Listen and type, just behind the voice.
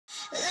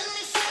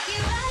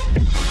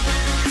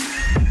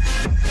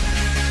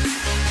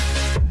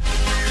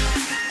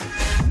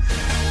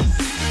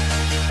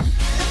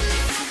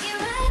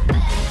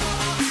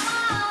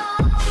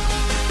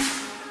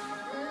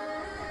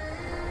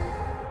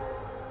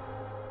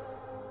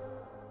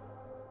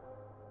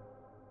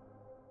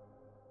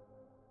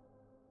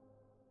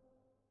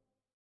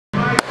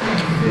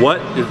What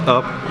is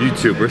up,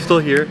 YouTube? We're still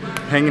here,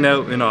 hanging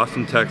out in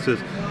Austin, Texas,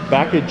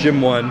 back at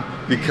Gym 1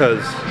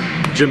 because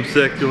Gym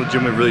 6, the only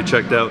gym we really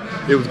checked out.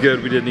 It was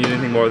good, we didn't need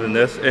anything more than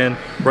this, and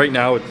right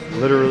now it's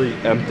literally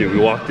empty. We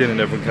walked in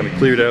and everyone kind of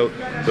cleared out.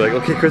 We're like,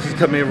 okay, Chris is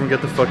coming, everyone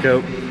get the fuck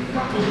out.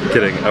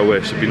 Kidding, I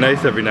wish. It'd be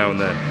nice every now and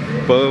then.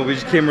 But we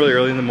just came really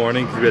early in the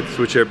morning because we had to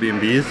switch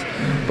Airbnbs.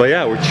 But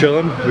yeah, we're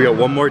chilling. We got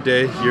one more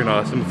day here in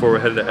Austin before we're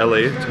headed to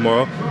LA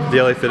tomorrow,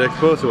 the LA Fit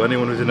Expo. So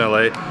anyone who's in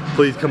LA,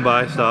 please come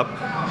by, stop.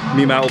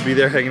 Me and Matt will be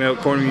there hanging out.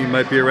 Corny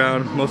might be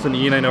around. Most of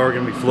Ian I know are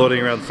gonna be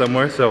floating around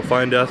somewhere. So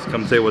find us,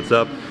 come say what's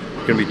up.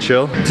 It's gonna be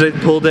chill. Today's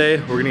pull day.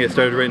 We're gonna get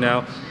started right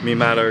now. Me and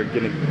Matt are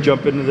gonna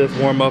jump into this,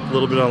 warm up a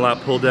little bit on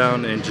lat pull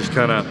down, and just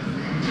kind of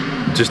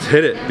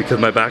hit it because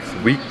my back's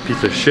weak,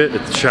 piece of shit.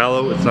 It's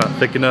shallow, it's not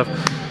thick enough.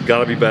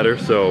 Gotta be better.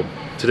 So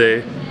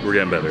today we're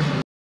getting better.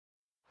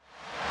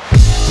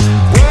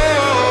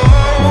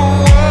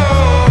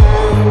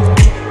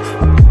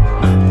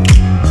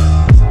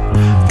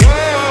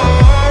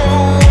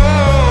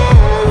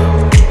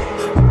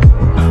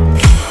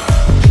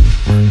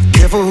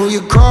 Careful who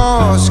you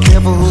cross,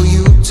 careful who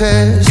you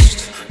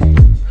test.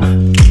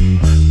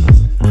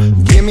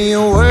 Give me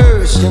your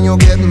worst and you'll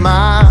get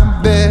my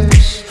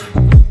best.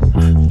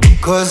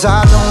 'Cause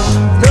I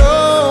don't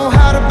know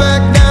how to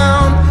back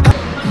down.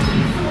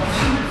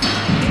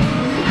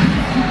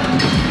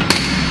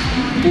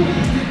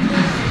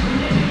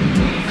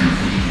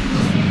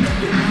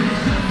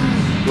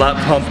 Lat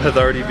pump has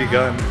already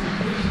begun.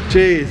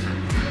 Jeez.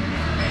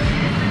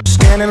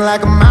 Standing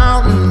like a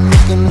mountain,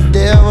 looking the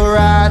devil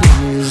right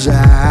in his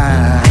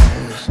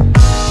eyes.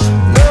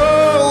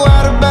 Know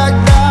how to back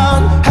down,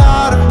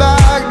 how to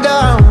back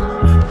down.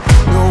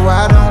 No,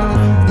 I don't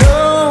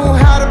know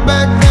how to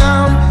back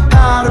down,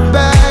 how to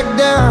back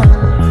down.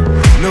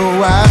 No,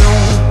 I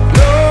don't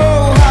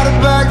know how to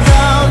back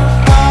down,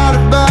 how to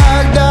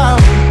back down.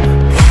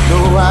 No,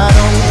 I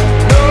don't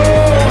know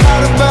how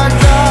to back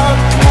down,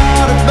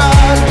 how to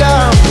back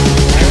down.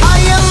 I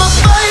am a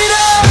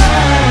fighter.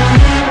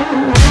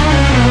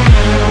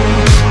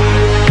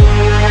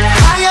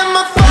 I am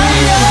a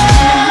fighter.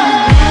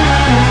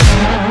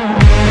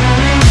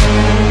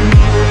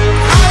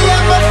 I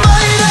am a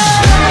fighter.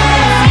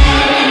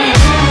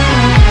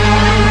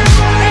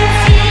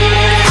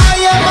 I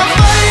am a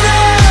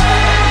fighter.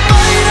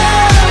 Fighter.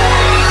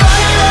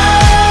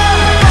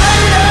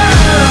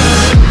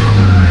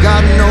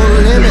 Got no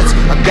limits,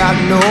 I got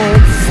no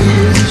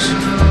fears.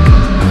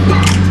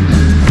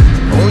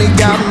 Only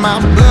got my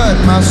blood,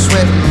 my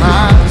sweat, and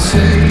my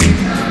tears.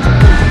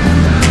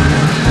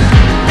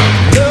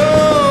 Know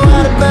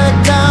how to back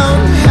down,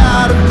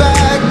 how to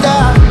back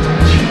down.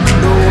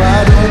 No,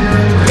 I don't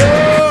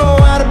know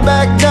how to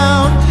back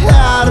down,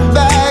 how to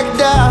back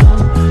down.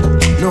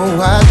 No,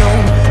 I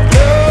don't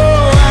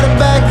know how to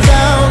back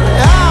down,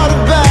 how to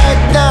back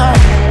down.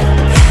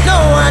 No,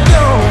 I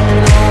don't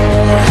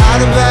know how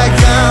to back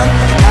down,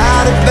 how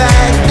to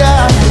back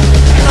down.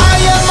 I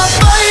am a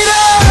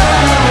fighter.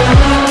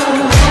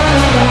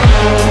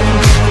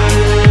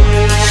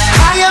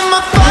 I am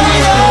a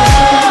fighter.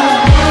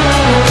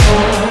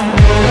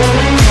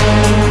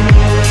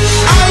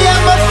 I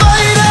am a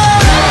fighter.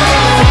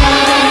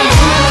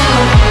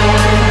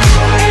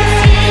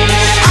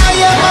 I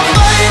am a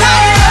fighter.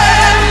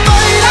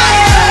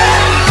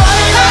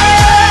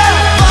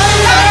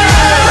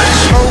 Like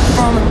smoke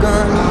from a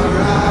gun,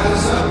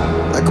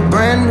 like a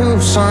brand new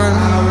sun.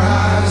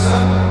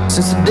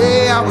 Since the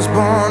day I was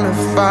born a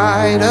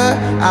fighter,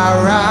 I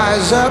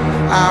rise up,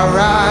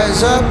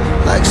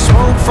 like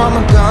smoke from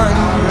a gun,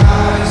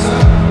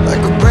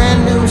 like a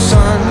brand new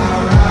sun.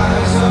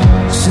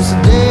 Since the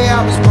day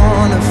I was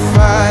born a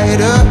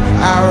fighter,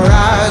 I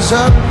rise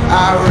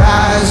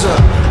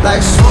up,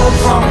 like smoke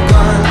from a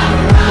gun,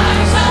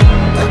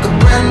 like a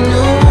brand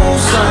new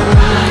sun.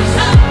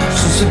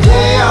 Since the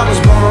day I was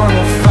born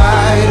a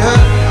fighter,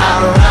 I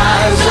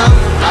rise up,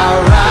 I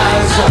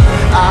rise up,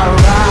 I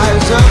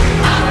rise up.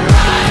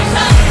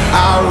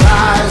 I'll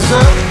rise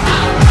up.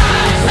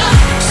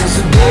 Since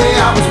the day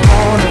I was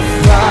born a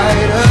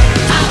fighter.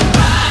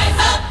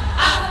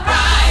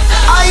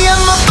 I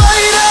am a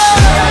fighter.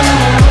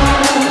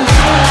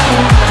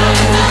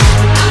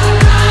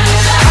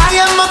 I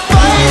am a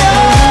fighter.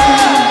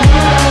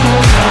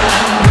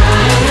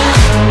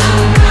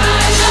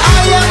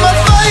 I am a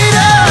fighter.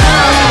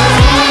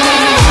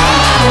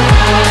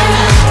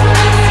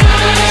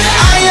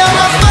 I am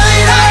a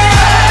fighter.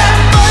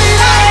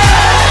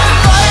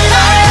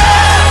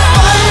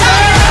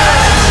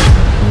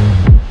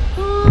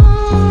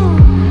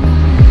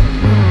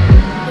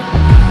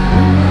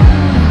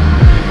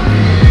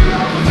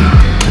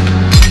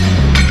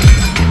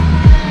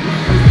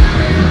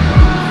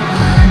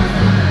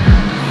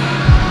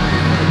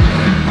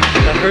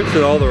 Hurts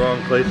in all the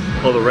wrong places,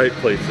 all the right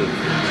places,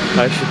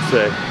 I should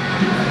say.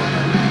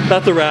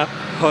 That's a wrap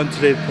on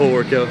today's pull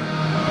workout.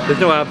 There's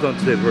no abs on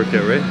today's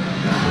workout, right?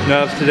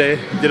 No abs today,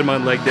 did them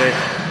on leg day.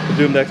 We'll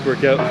do them next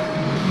workout.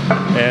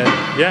 And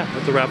yeah,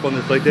 that's a wrap on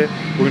this leg day.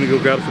 We're gonna go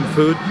grab some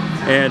food,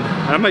 and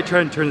I might try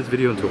and turn this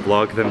video into a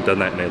vlog because I haven't done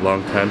that in a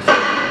long time. So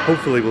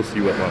hopefully we'll see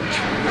you at lunch.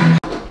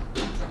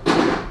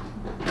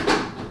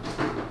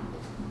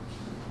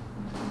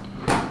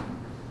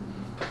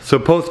 So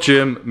post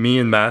gym, me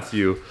and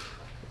Matthew,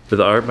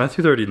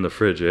 Matthew's already in the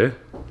fridge, eh?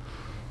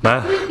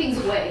 Putting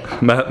things away.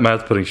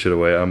 Matt's putting shit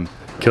away. I'm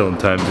killing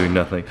time doing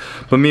nothing.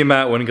 But me and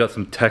Matt went and got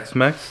some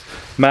Tex-Mex.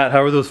 Matt,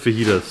 how are those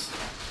fajitas?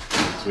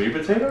 Sweet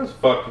potatoes?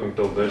 Fucking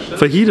delicious.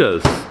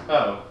 Fajitas.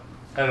 Oh.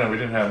 I don't know, we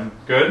didn't have them.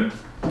 Good?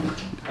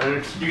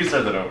 You can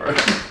start that over.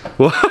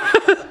 What?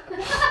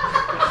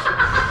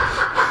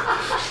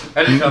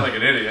 I just sound like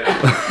an idiot.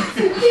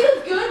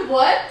 Fajitas good?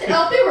 What?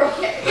 Oh, they were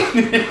okay.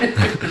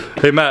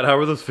 Hey Matt, how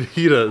are those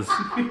fajitas?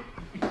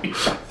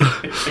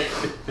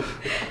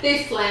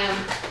 They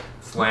slammed.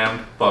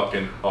 Slammed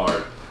fucking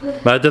hard.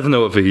 Matt doesn't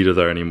know what fajitas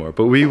are anymore,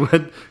 but we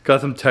went,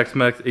 got some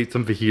Tex-Mex, ate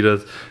some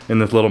fajitas in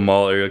this little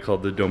mall area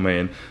called the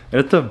Domain,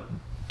 and it's a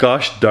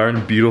gosh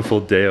darn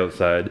beautiful day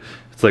outside.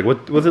 It's like,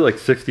 what was it, like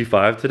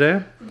 65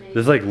 today? Amazing.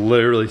 This is like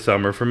literally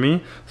summer for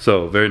me,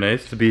 so very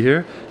nice to be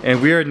here. And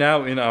we are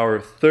now in our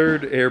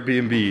third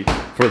Airbnb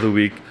for the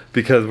week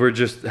because we're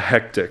just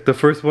hectic. The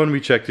first one we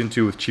checked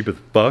into was cheap as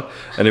fuck,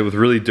 and it was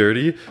really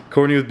dirty.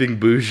 Courtney was being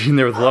bougie, and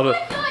there was a lot of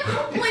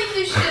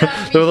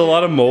there was a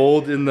lot of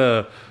mold in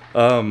the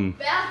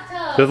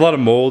bathtub. There's a lot of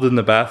mold in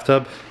the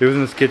bathtub. It was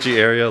in a sketchy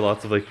area,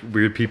 lots of like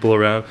weird people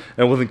around,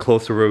 and it wasn't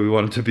close to where we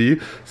wanted to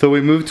be. So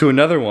we moved to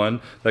another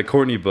one that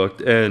Courtney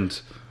booked, and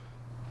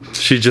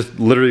she just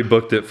literally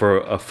booked it for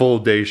a full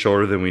day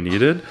shorter than we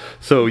needed.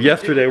 So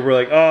yesterday we're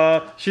like,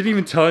 she didn't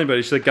even tell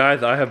anybody. She's like,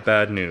 guys, I have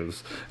bad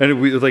news. And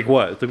we was like,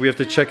 what? Like, we have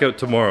to check out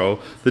tomorrow,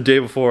 the day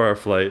before our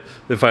flight,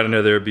 and find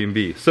another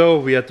Airbnb. So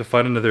we had to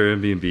find another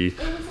Airbnb,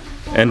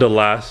 and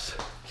alas,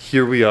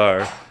 here we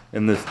are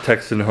in this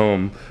Texan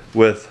home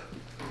with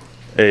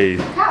a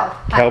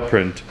cow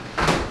print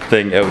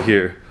thing out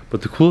here.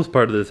 But the coolest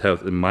part of this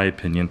house, in my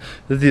opinion,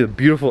 is the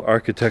beautiful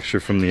architecture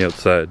from the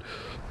outside.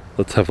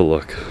 Let's have a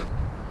look.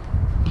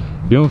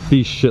 You don't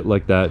see shit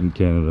like that in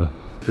Canada.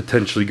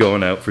 Potentially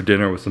going out for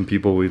dinner with some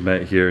people we've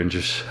met here and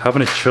just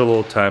having a chill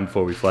old time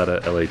before we fly to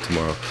LA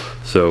tomorrow.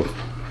 So,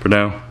 for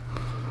now,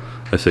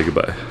 I say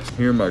goodbye.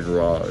 Here in my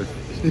garage.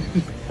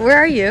 Where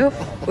are you?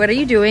 What are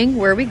you doing?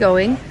 Where are we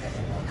going?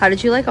 How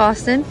did you like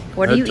Austin?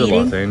 What are you eating?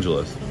 Los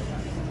Angeles. Do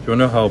you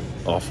wanna know how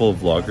awful a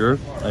vlogger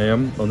I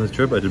am on this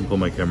trip? I didn't pull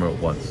my camera out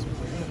once.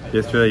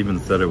 Yesterday I even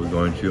said I was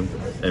going to,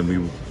 and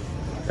we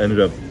ended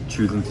up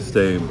choosing to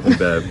stay in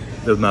bed.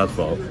 It was Matt's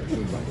fault.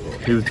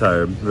 He was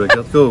tired. We were like,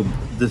 let's go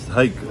this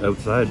hike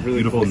outside,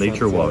 really beautiful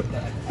nature walk,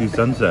 do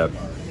sunset.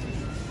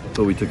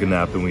 So we took a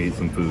nap and we ate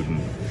some food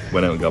and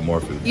went out and got more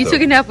food. You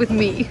took a nap with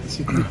me.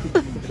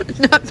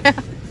 Not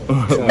Matt.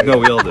 No,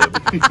 we all did.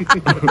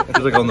 Just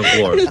like on the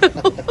floor.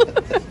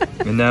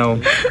 No. And now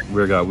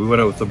we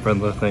went out with some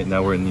friends last night.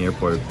 Now we're in the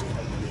airport,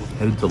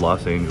 headed to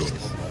Los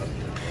Angeles.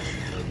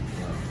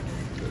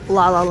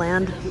 La La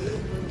Land.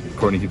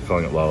 Courtney keeps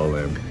calling it La La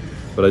Land.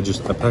 But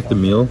I packed a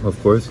meal,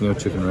 of course, you know,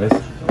 chicken rice.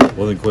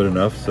 Wasn't quite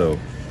enough, so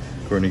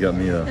Courtney got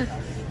me a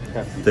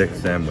thick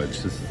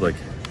sandwich. This is like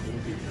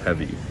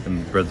heavy,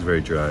 and the bread's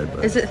very dry.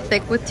 But is it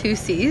thick with 2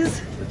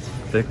 C's? It's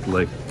thick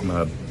like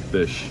my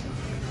fish.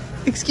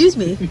 Excuse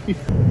me.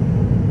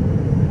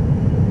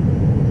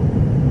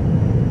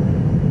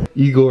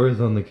 Igor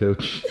is on the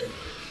couch.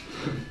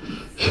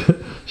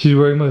 She's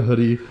wearing my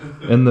hoodie,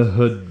 and the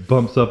hood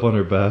bumps up on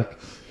her back,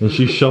 and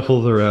she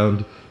shuffles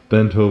around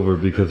bent over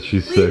because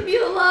she's sick. Leave me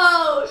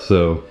alone!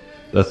 So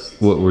that's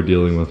what we're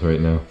dealing with right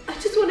now. I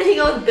just want to hang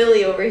out with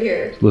Billy over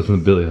here. Listen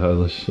to Billie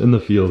Eilish in the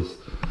fields.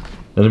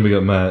 And then we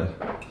got Matt,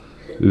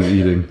 who's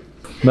eating.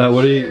 Matt,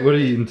 what are you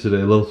eating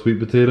today? A little sweet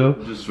potato?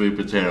 Just sweet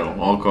potato,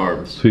 all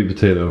carbs. Sweet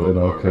potato and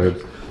all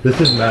carbs.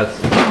 This is Matt's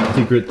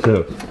secret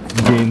to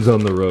gains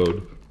on the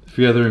road. If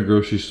you're either in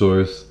grocery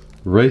stores,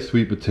 rice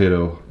sweet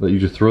potato, that you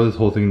just throw this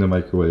whole thing in the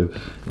microwave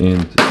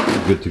and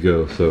it's good to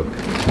go. So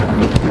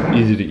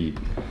easy to eat.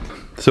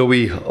 So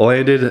we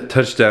landed,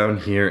 touchdown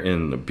here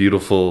in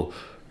beautiful,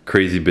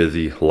 crazy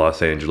busy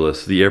Los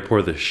Angeles. The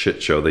airport is a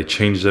shit show. They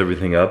changed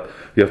everything up.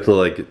 You have to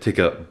like take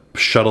a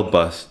shuttle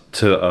bus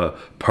to a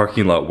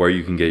parking lot where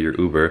you can get your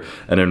Uber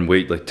and then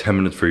wait like 10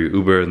 minutes for your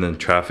Uber, and then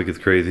traffic is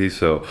crazy.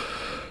 So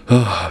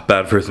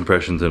bad first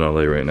impressions in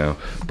LA right now.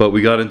 But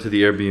we got into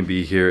the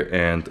Airbnb here,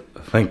 and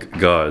thank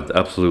God,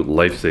 absolute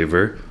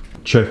lifesaver.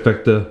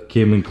 Trifecta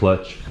came in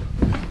clutch.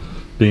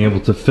 Being able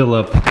to fill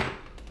up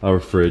our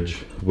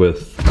fridge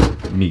with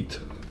meat.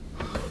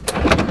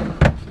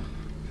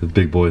 Because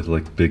big boys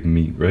like big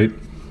meat, right?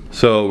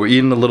 So we're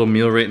eating a little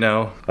meal right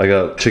now. I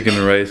got chicken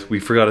and rice. We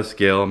forgot a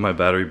scale, my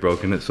battery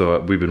broke in it, so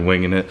we've been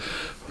winging it.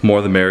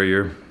 More the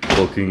merrier,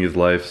 bulking is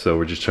life, so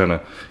we're just trying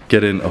to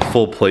get in a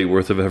full plate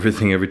worth of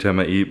everything every time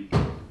I eat.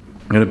 I'm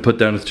gonna put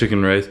down this chicken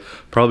and rice,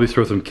 probably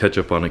throw some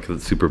ketchup on it because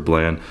it's super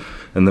bland.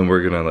 And then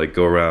we're gonna like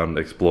go around,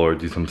 explore,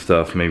 do some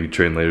stuff, maybe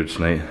train later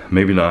tonight.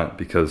 Maybe not,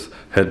 because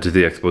head to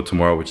the expo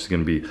tomorrow, which is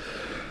gonna be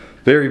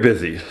very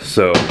busy.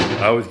 So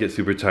I always get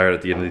super tired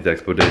at the end of these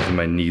expo days and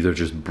my knees are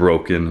just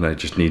broken and I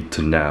just need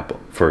to nap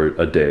for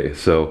a day.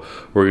 So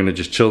we're gonna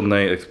just chill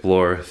tonight,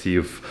 explore, see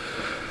if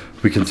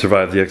we can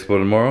survive the expo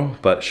tomorrow,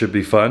 but should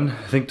be fun.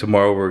 I think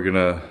tomorrow we're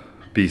gonna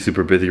be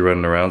super busy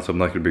running around, so I'm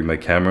not gonna bring my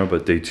camera,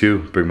 but day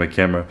 2, bring my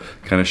camera,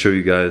 kind of show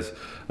you guys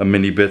a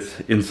mini bits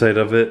inside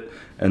of it,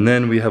 and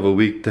then we have a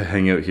week to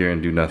hang out here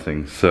and do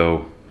nothing.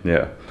 So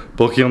yeah,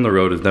 bulking on the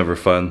road is never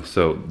fun,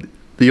 so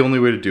the only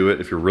way to do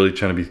it if you're really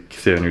trying to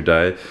stay on your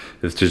diet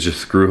is to just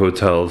screw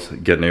hotels,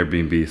 get an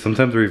Airbnb.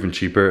 Sometimes they're even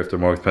cheaper. If they're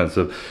more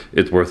expensive,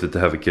 it's worth it to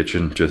have a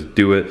kitchen. Just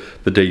do it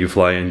the day you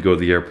fly in, go to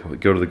the airport,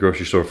 go to the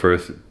grocery store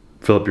first,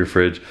 fill up your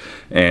fridge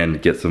and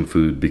get some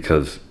food,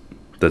 because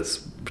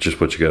that's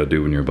just what you gotta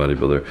do when you're a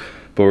bodybuilder.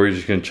 But we're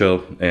just gonna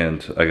chill,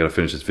 and I gotta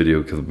finish this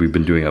video because we've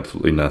been doing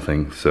absolutely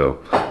nothing. So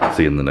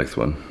see you in the next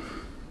one.